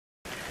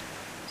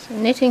So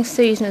netting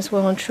season is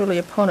well and truly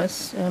upon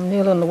us.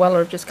 Neil and Luella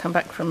have just come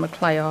back from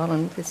Macleay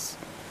Island with this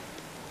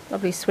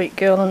lovely sweet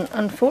girl, and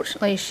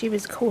unfortunately she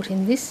was caught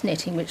in this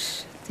netting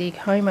which the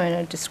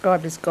homeowner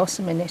described as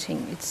gossamer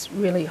netting. It's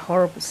really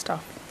horrible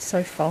stuff. It's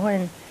so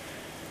fine.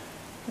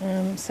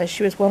 So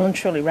she was well and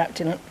truly wrapped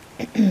in it.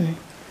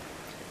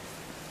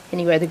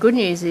 Anyway, the good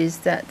news is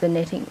that the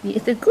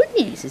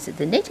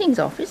netting's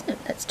off, isn't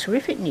it? That's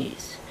terrific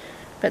news.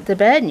 But the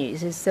bad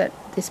news is that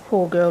this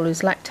poor girl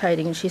is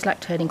lactating, and she's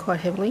lactating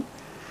quite heavily,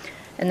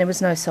 and there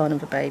was no sign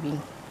of a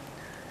baby.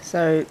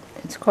 So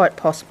it's quite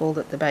possible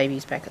that the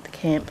baby's back at the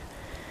camp.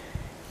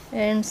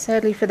 And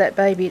sadly for that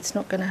baby, it's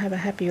not going to have a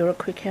happy or a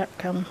quick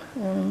outcome,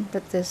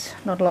 but there's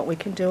not a lot we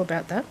can do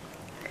about that.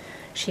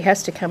 She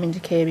has to come into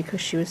care because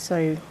she was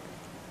so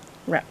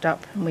wrapped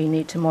up, and we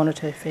need to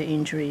monitor for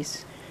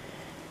injuries,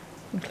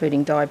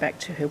 including dieback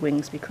to her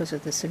wings because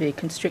of the severe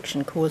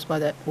constriction caused by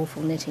that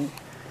awful netting.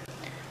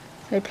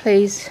 So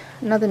please,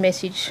 another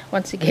message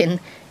once again,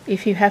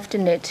 if you have to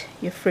net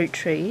your fruit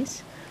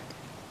trees,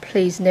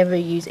 please never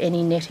use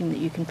any netting that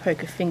you can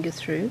poke a finger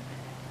through,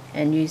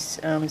 and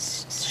use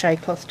shea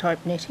cloth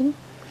type netting,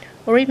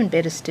 or even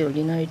better still,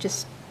 you know,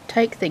 just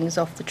take things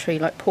off the tree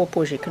like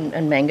pawpaws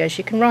and mangoes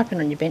you can ripen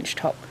on your bench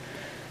top,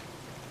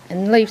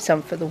 and leave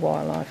some for the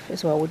wildlife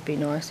as well. Would be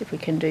nice if we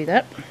can do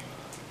that.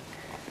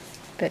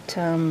 But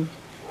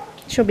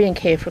she'll be in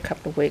care for a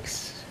couple of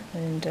weeks,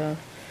 and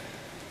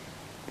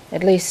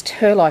at least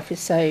her life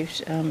is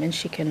saved, and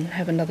she can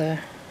have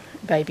another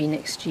baby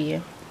next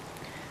year.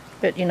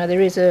 But you know, there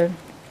is a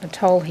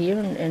toll here,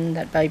 and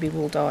that baby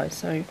will die,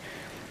 so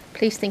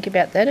please think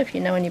about that if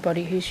you know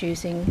anybody who's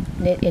using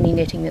any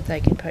netting that they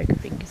can poke a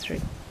finger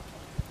through.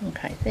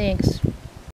 Okay, thanks.